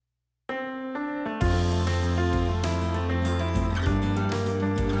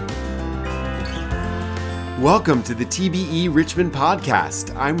Welcome to the TBE Richmond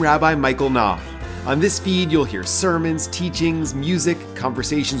podcast. I'm Rabbi Michael Knopf. On this feed, you'll hear sermons, teachings, music,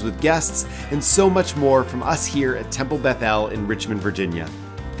 conversations with guests, and so much more from us here at Temple Bethel in Richmond, Virginia.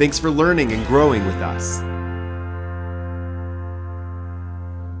 Thanks for learning and growing with us.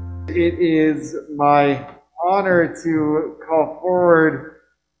 It is my honor to call forward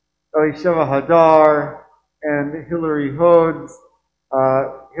Elisheva Hadar and Hillary Hodes.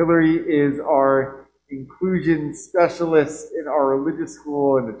 Hillary is our inclusion specialist in our religious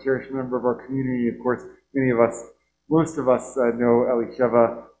school and a cherished member of our community. Of course, most of us know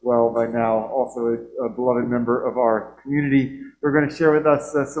Elisheva well by now, also a beloved member of our community. They're going to share with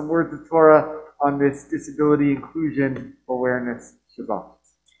us some words of Torah on this Disability Inclusion Awareness Shabbat.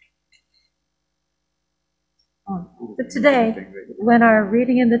 So today, when our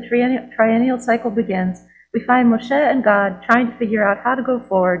reading in the triennial cycle begins, we find Moshe and God trying to figure out how to go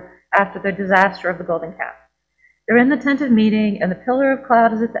forward after the disaster of the golden calf. They're in the tent of meeting, and the pillar of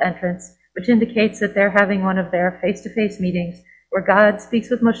cloud is at the entrance, which indicates that they're having one of their face-to-face meetings where God speaks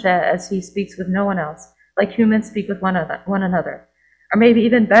with Moshe as he speaks with no one else, like humans speak with one another, or maybe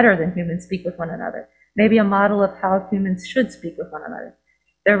even better than humans speak with one another, maybe a model of how humans should speak with one another.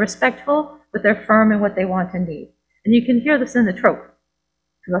 They're respectful, but they're firm in what they want and need. And you can hear this in the trope.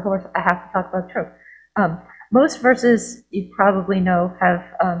 Because of course, I have to talk about trope. Most verses you probably know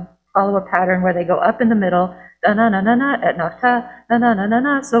have follow a pattern where they go up in the middle, da-na-na-na-na, et-nafta,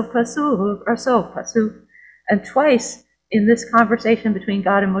 na-na-na-na-na, sov pasuk, or sov pasuk. And twice in this conversation between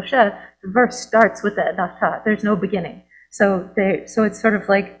God and Moshe, the verse starts with the et-nafta. There's no beginning. So it's sort of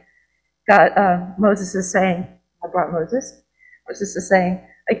like Moses is saying, I brought Moses. Moses is saying,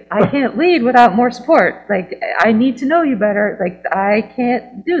 like, I can't lead without more support. Like, I need to know you better. Like, I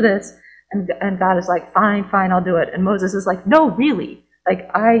can't do this. And God is like, fine, I'll do it. And Moses is like, no, really.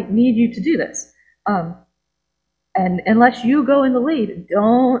 Like, I need you to do this. And unless you go in the lead,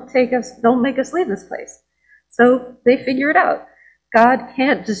 don't make us leave this place. So they figure it out. God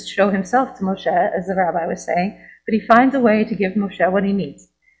can't just show himself to Moshe, as the rabbi was saying, but he finds a way to give Moshe what he needs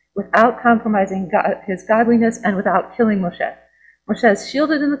without compromising his godliness and without killing Moshe. Moshe is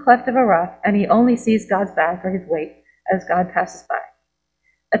shielded in the cleft of a rock, and he only sees God's back or his weight as God passes by.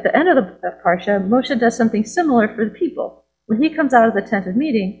 At the end of the parsha, Moshe does something similar for the people. When he comes out of the tent of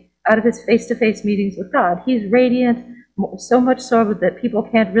meeting, out of his face-to-face meetings with God, he's radiant, so much so that people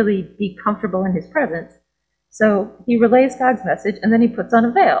can't really be comfortable in his presence. So he relays God's message, and then he puts on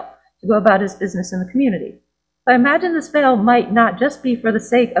a veil to go about his business in the community. So I imagine this veil might not just be for the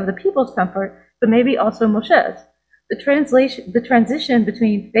sake of the people's comfort, but maybe also Moshe's. The transition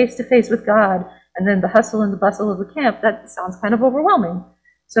between face-to-face with God and then the hustle and the bustle of the camp, that sounds kind of overwhelming.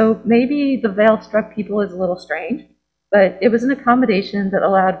 So maybe the veil struck people as a little strange, but it was an accommodation that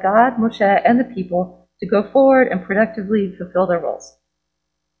allowed God, Moshe, and the people to go forward and productively fulfill their roles.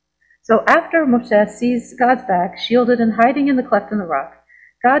 So after Moshe sees God's back, shielded and hiding in the cleft in the rock,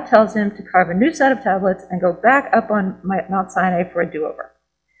 God tells him to carve a new set of tablets and go back up on Mount Sinai for a do-over.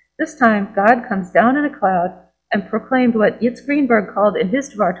 This time, God comes down in a cloud and proclaimed what Yitz Greenberg called in his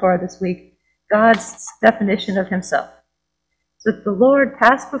Dvar Torah this week, God's definition of himself. So the Lord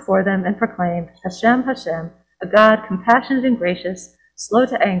passed before them and proclaimed, Hashem, Hashem, a God compassionate and gracious, slow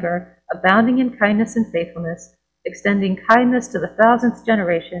to anger, abounding in kindness and faithfulness, extending kindness to the 1,000th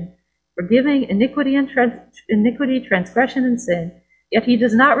generation, forgiving iniquity, transgression, and sin, yet he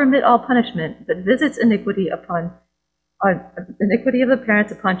does not remit all punishment, but visits iniquity of the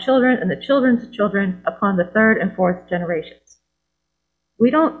parents upon children and the children's children upon the 3rd and 4th generations.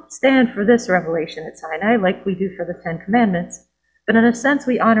 We don't stand for this revelation at Sinai like we do for the 10 Commandments, but in a sense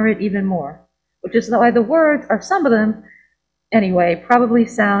we honor it even more, which is why the words, or some of them anyway, probably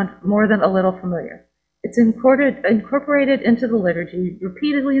sound more than a little familiar. It's incorporated into the liturgy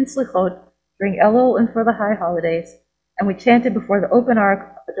repeatedly in Slichot during Elul and for the high holidays, and we chant it before the open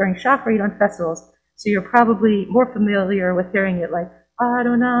ark during Shacharit on festivals, so you're probably more familiar with hearing it like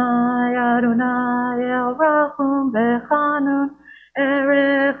Adonai, Adonai, El Rachum Bechanun,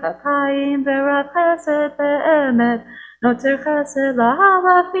 Erech HaKaim V'Rav Chesed Ve'emet, Notzer Chesed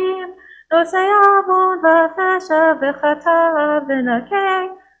La'alafim, Nosei Avon V'Fesha V'Chata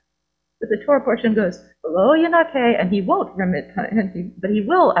V'Nakeh. But the Torah portion goes below Yanakeh, and he won't remit punishment, but he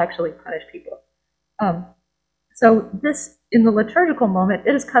will actually punish people. So this, in the liturgical moment,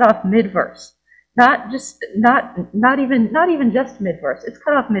 it is cut off mid-verse. Not even just mid-verse. It's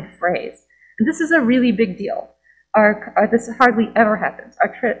cut off mid-phrase. And this is a really big deal. This hardly ever happens.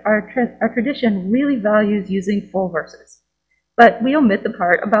 Our tradition really values using full verses. But we omit the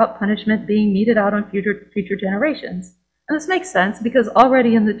part about punishment being meted out on future generations. And this makes sense because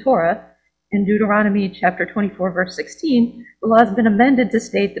already in the Torah, In Deuteronomy chapter 24, verse 16, the law has been amended to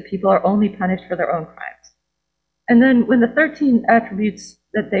state that people are only punished for their own crimes. And then when the 13 attributes,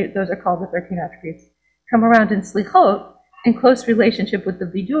 those are called the 13 attributes, come around in Slichot, in close relationship with the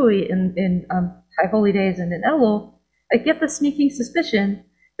Vidui in High Holy Days and in Elul, I get the sneaking suspicion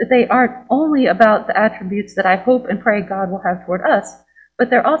that they aren't only about the attributes that I hope and pray God will have toward us, but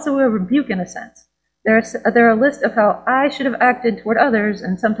they're also a rebuke in a sense. They're a list of how I should have acted toward others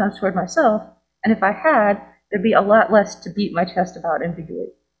and sometimes toward myself, and if I had, there'd be a lot less to beat my chest about in Vidui.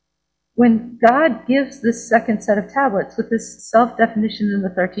 When God gives this second set of tablets with this self-definition in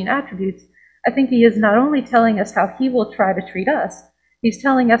the 13 attributes, I think he is not only telling us how he will try to treat us, he's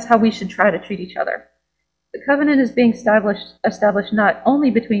telling us how we should try to treat each other. The covenant is being established not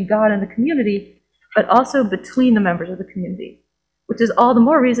only between God and the community, but also between the members of the community, which is all the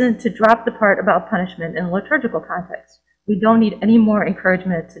more reason to drop the part about punishment in a liturgical context. We don't need any more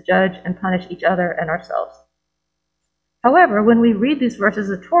encouragement to judge and punish each other and ourselves. However, when we read these verses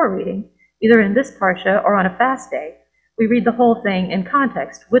of Torah reading, either in this parsha or on a fast day, we read the whole thing in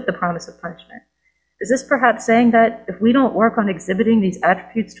context with the promise of punishment. Is this perhaps saying that if we don't work on exhibiting these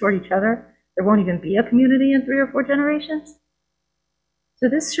attributes toward each other, there won't even be a community in 3 or 4 generations? So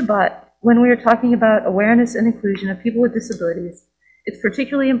this Shabbat, when we are talking about awareness and inclusion of people with disabilities, it's a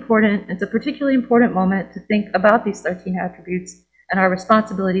particularly important moment to think about these 13 attributes and our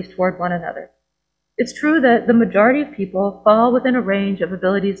responsibilities toward one another. It's true that the majority of people fall within a range of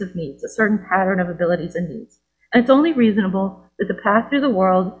abilities of needs, a certain pattern of abilities and needs. And it's only reasonable that the path through the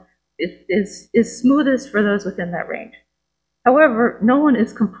world is smoothest for those within that range. However, no one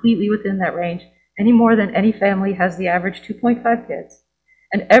is completely within that range any more than any family has the average 2.5 kids,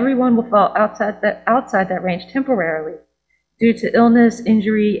 and everyone will fall outside that range temporarily due to illness,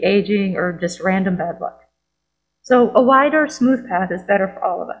 injury, aging, or just random bad luck. So a wider, smooth path is better for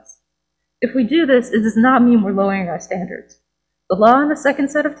all of us. If we do this, it does not mean we're lowering our standards. The law in the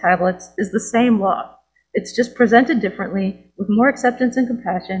second set of tablets is the same law. It's just presented differently, with more acceptance and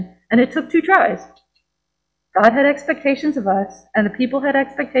compassion, and it took 2 tries. God had expectations of us, and the people had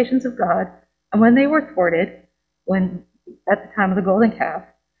expectations of God, and when they were thwarted, at the time of the golden calf,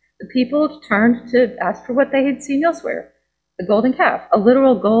 the people turned to ask for what they had seen elsewhere, the golden calf, a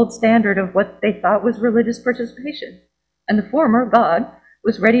literal gold standard of what they thought was religious participation. And the former, God,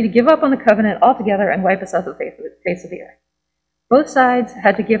 was ready to give up on the covenant altogether and wipe us off the face of the earth. Both sides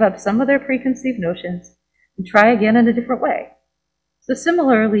had to give up some of their preconceived notions and try again in a different way. So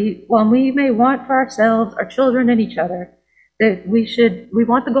similarly, while we may want for ourselves, our children, and each other, that we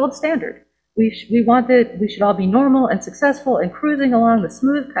want the gold standard. We want that we should all be normal and successful and cruising along the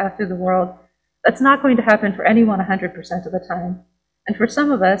smooth path through the world. That's not going to happen for anyone 100% of the time. And for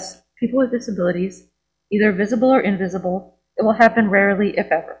some of us, people with disabilities, either visible or invisible, it will happen rarely, if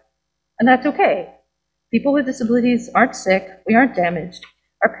ever. And that's okay. People with disabilities aren't sick, we aren't damaged.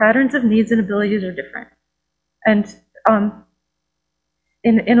 Our patterns of needs and abilities are different. And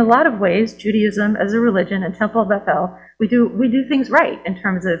in a lot of ways, Judaism as a religion and Temple of Bethel, we do things right in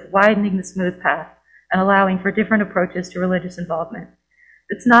terms of widening the smooth path and allowing for different approaches to religious involvement.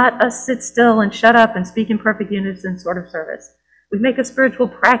 It's not a sit still and shut up and speak in perfect unison sort of service. We make a spiritual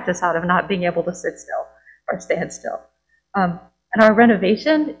practice out of not being able to sit still or stand still. And our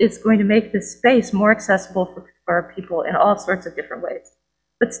renovation is going to make this space more accessible for people in all sorts of different ways.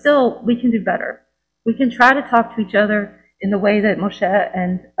 But still, we can do better. We can try to talk to each other in the way that Moshe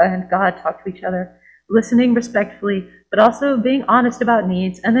and God talk to each other, listening respectfully, but also being honest about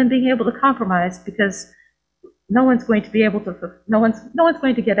needs, and then being able to compromise, because no one's going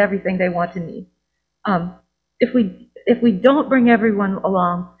to get everything they want and need. If we don't bring everyone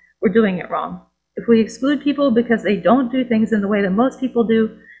along, we're doing it wrong. If we exclude people because they don't do things in the way that most people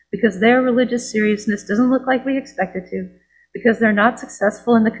do, because their religious seriousness doesn't look like we expect it to, because they're not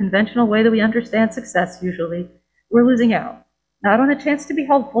successful in the conventional way that we understand success usually, we're losing out. Not on a chance to be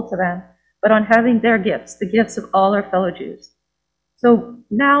helpful to them, but on having their gifts, the gifts of all our fellow Jews. So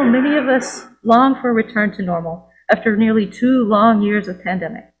now many of us long for a return to normal after nearly 2 long years of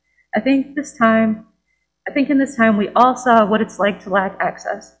pandemic. I think in this time we all saw what it's like to lack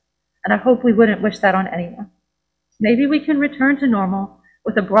access, and I hope we wouldn't wish that on anyone. Maybe we can return to normal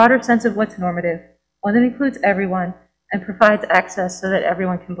with a broader sense of what's normative, one that includes everyone and provides access so that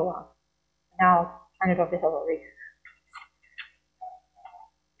everyone can belong. Now I'll turn it over to Hillary.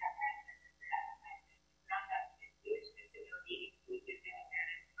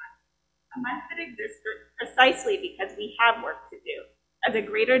 A month that exists precisely because we have work to do as a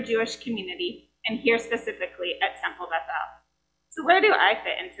greater Jewish community, and here specifically at Temple Bethel. So where do I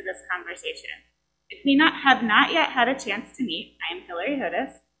fit into this conversation? If we have not yet had a chance to meet, I am Hillary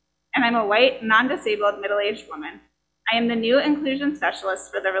Hodes. and I'm a white, non-disabled, middle-aged woman. I am the new inclusion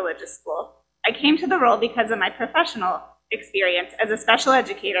specialist for the religious school. I came to the role because of my professional experience as a special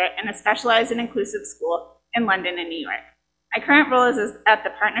educator in a specialized and inclusive school in London and New York. My current role is at the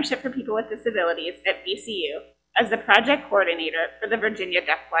Partnership for People with Disabilities at VCU as the project coordinator for the Virginia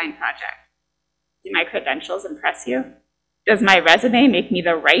Deafblind Project. Do my credentials impress you? Does my resume make me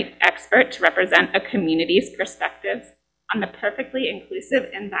the right expert to represent a community's perspectives on the perfectly inclusive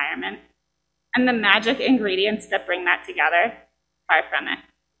environment and the magic ingredients that bring that together? Far from it.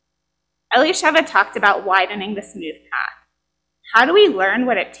 Elisheva talked about widening the smooth path. How do we learn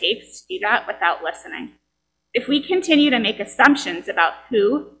what it takes to do that without listening? If we continue to make assumptions about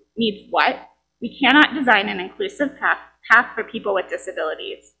who needs what, we cannot design an inclusive path for people with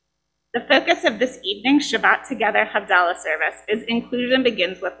disabilities. The focus of this evening's Shabbat Together Havdalah service is inclusion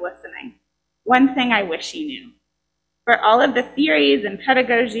begins with listening. One thing I wish you knew. For all of the theories and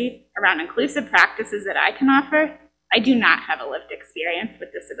pedagogy around inclusive practices that I can offer, I do not have a lived experience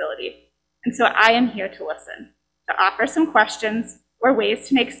with disability. And so I am here to listen, to offer some questions or ways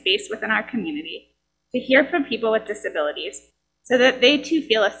to make space within our community, to hear from people with disabilities so that they too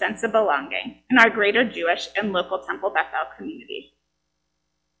feel a sense of belonging in our greater Jewish and local Temple Bethel community.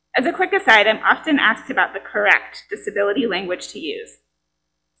 As a quick aside, I'm often asked about the correct disability language to use.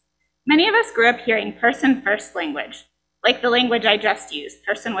 Many of us grew up hearing person-first language, like the language I just used,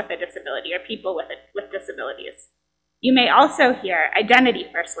 person with a disability or people with disabilities. You may also hear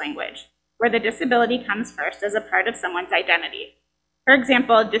identity-first language, where the disability comes first as a part of someone's identity. For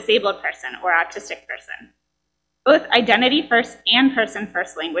example, disabled person or autistic person. Both identity-first and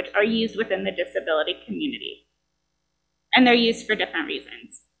person-first language are used within the disability community, and they're used for different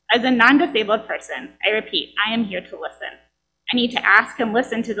reasons. As a non-disabled person, I repeat, I am here to listen. I need to ask and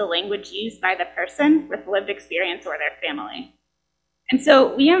listen to the language used by the person with lived experience or their family. And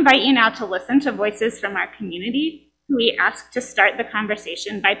so we invite you now to listen to voices from our community who we ask to start the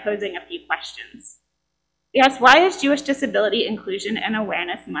conversation by posing a few questions. We asked, why is Jewish Disability Inclusion and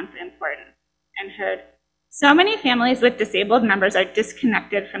Awareness Month important? And heard, so many families with disabled members are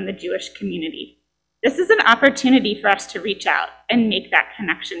disconnected from the Jewish community. This is an opportunity for us to reach out and make that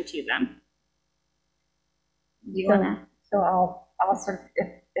connection to them. Do you want to? So I'll sort of,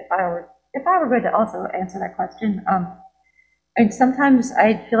 if I were going to also answer that question, and sometimes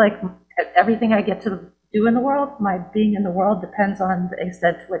I feel like everything I get to do in the world, my being in the world depends on the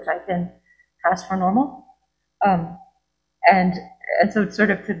extent to which I can pass for normal. And so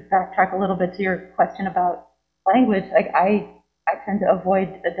sort of to backtrack a little bit to your question about language, like I tend to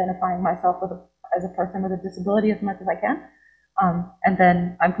avoid identifying myself as a person with a disability as much as I can. And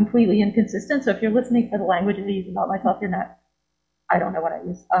then I'm completely inconsistent. So if you're listening for the language I use about myself, you're not, I don't know what I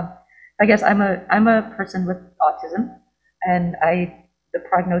use. I guess I'm a person with autism, and the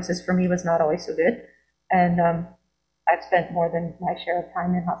prognosis for me was not always so good. And I've spent more than my share of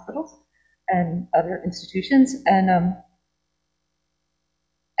time in hospitals and other institutions. And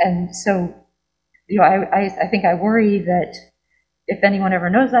so, you know, I think I worry that if anyone ever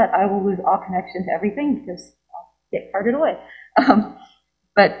knows that, I will lose all connection to everything because I'll get carted away.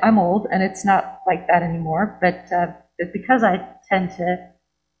 But I'm old, and it's not like that anymore. But it's because I tend to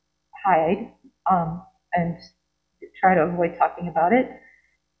hide and try to avoid talking about it,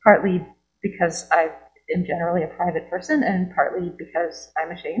 partly because I am generally a private person, and partly because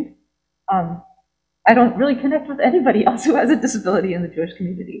I'm ashamed. I don't really connect with anybody else who has a disability in the Jewish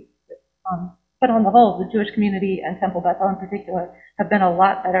community. But on the whole, the Jewish community and Temple Bethel in particular have been a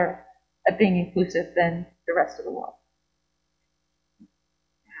lot better at being inclusive than the rest of the world.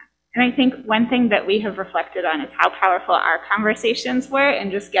 And I think one thing that we have reflected on is how powerful our conversations were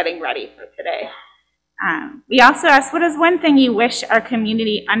in just getting ready for today. We also asked, what is one thing you wish our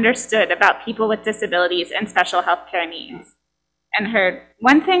community understood about people with disabilities and special health care needs? And heard,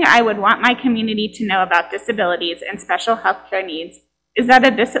 one thing I would want my community to know about disabilities and special health care needs is that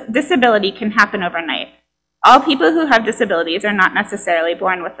a disability can happen overnight. All people who have disabilities are not necessarily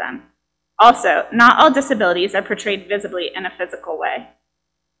born with them. Also, not all disabilities are portrayed visibly in a physical way.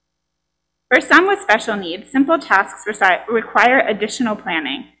 For some with special needs, simple tasks require additional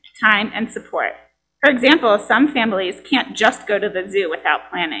planning, time, and support. For example, some families can't just go to the zoo without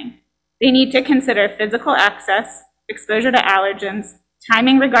planning. They need to consider physical access, exposure to allergens,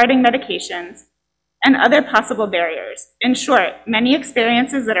 timing regarding medications, and other possible barriers. In short, many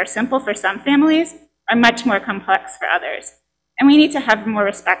experiences that are simple for some families are much more complex for others, and we need to have more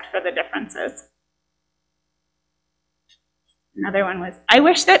respect for the differences. Another one was, I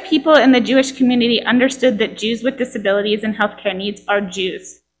wish that people in the Jewish community understood that Jews with disabilities and healthcare needs are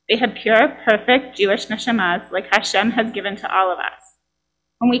Jews. They have pure, perfect Jewish neshamas like Hashem has given to all of us.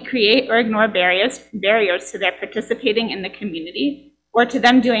 When we create or ignore barriers to their participating in the community or to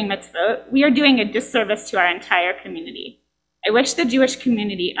them doing mitzvot, we are doing a disservice to our entire community. I wish the Jewish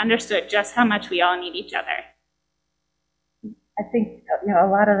community understood just how much we all need each other. I think a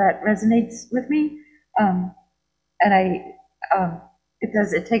lot of that resonates with me, and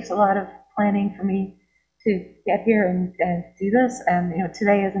it takes a lot of planning for me to get here and do this. And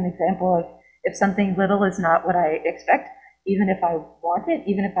today is an example of if something little is not what I expect, even if I want it,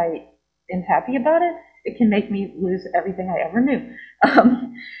 even if I am happy about it, it can make me lose everything I ever knew. I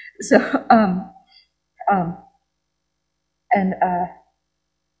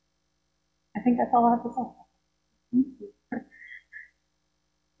think that's all I have to say.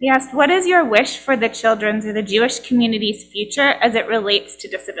 We asked, what is your wish for the children's or the Jewish community's future as it relates to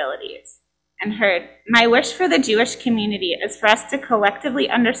disabilities? And heard, my wish for the Jewish community is for us to collectively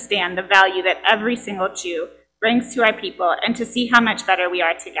understand the value that every single Jew brings to our people and to see how much better we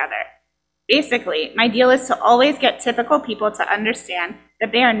are together. Basically, my deal is to always get typical people to understand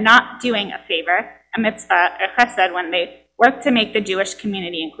that they are not doing a favor, a mitzvah, or chesed when they work to make the Jewish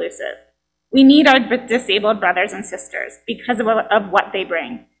community inclusive. We need our disabled brothers and sisters because of what they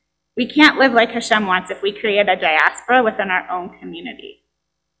bring. We can't live like Hashem wants if we create a diaspora within our own community.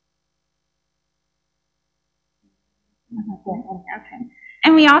 Okay.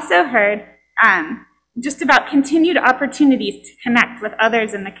 And we also heard just about continued opportunities to connect with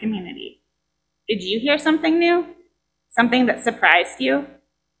others in the community. Did you hear something new? Something that surprised you?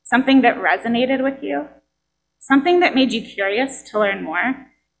 Something that resonated with you? Something that made you curious to learn more?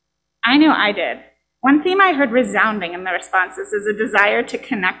 I know I did. One theme I heard resounding in the responses is a desire to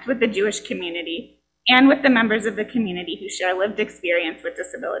connect with the Jewish community and with the members of the community who share lived experience with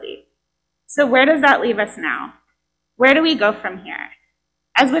disability. So where does that leave us now? Where do we go from here?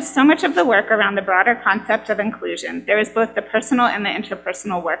 As with so much of the work around the broader concept of inclusion, there is both the personal and the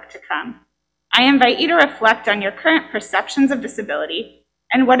interpersonal work to come. I invite you to reflect on your current perceptions of disability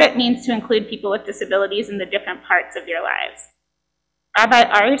and what it means to include people with disabilities in the different parts of your lives. Rabbi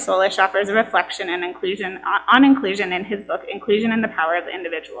Ari Solish offers a reflection on inclusion in his book, Inclusion and the Power of the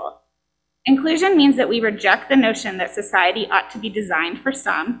Individual. Inclusion means that we reject the notion that society ought to be designed for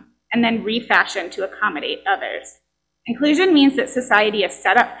some and then refashioned to accommodate others. Inclusion means that society is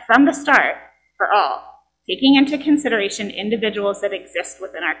set up from the start for all, taking into consideration individuals that exist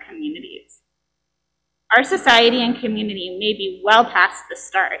within our communities. Our society and community may be well past the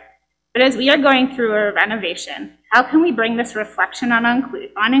start, but as we are going through a renovation, how can we bring this reflection on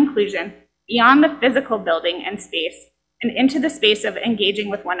inclusion beyond the physical building and space and into the space of engaging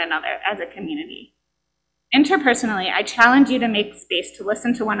with one another as a community? Interpersonally, I challenge you to make space to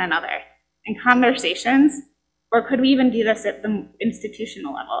listen to one another in conversations, or could we even do this at the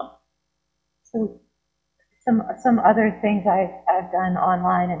institutional level? So some other things I've done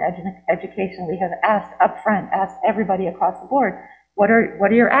online and educationally have asked everybody across the board, what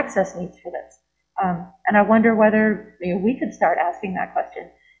are your access needs for this? And I wonder whether we could start asking that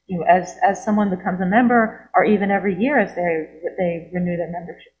question. As someone becomes a member, or even every year as they renew their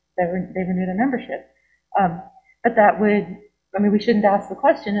membership, they renew their membership. But that would, we shouldn't ask the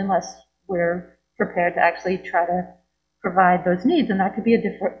question unless we're prepared to actually try to provide those needs, and that could be a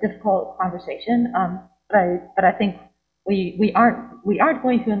difficult conversation. But I think we aren't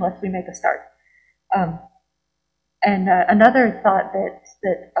going to unless we make a start. And another thought that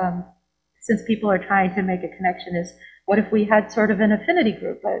since people are trying to make a connection is, what if we had sort of an affinity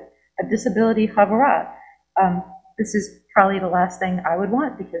group, a disability chavurah? This is probably the last thing I would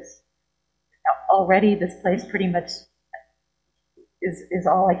want, because already this place pretty much is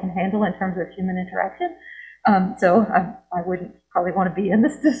all I can handle in terms of human interaction. So I wouldn't probably want to be in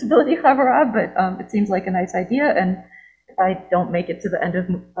this disability chavurah, but it seems like a nice idea. And if I don't make it to the end of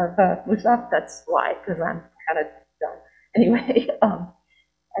Musaf, that's why, because I'm kind of done. Anyway,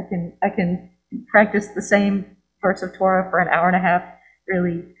 I can practice the same verse of Torah for an hour and a half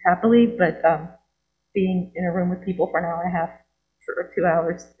really happily, but being in a room with people for an hour and a half or 2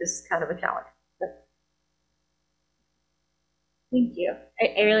 hours is kind of a challenge. Thank you.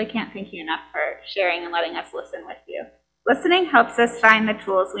 I really can't thank you enough for sharing and letting us listen with you. Listening helps us find the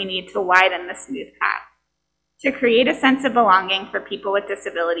tools we need to widen the smooth path, to create a sense of belonging for people with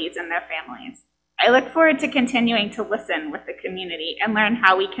disabilities and their families. I look forward to continuing to listen with the community and learn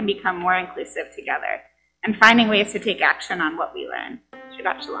how we can become more inclusive together, and finding ways to take action on what we learn.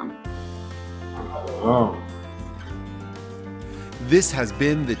 Shabbat Shalom. Oh. This has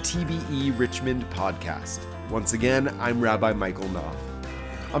been the TBE Richmond podcast. Once again, I'm Rabbi Michael Knopf.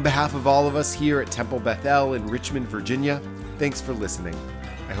 On behalf of all of us here at Temple Bethel in Richmond, Virginia, thanks for listening.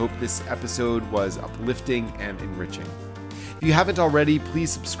 I hope this episode was uplifting and enriching. If you haven't already,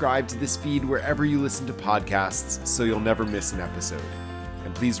 please subscribe to this feed wherever you listen to podcasts so you'll never miss an episode.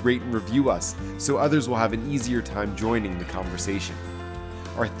 And please rate and review us so others will have an easier time joining the conversation.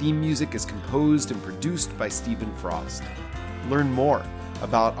 Our theme music is composed and produced by Stephen Frost. Learn more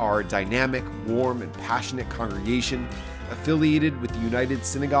about our dynamic, warm, and passionate congregation affiliated with the United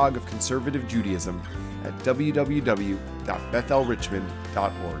Synagogue of Conservative Judaism at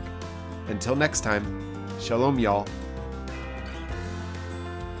www.bethelrichmond.org. Until next time, Shalom, y'all.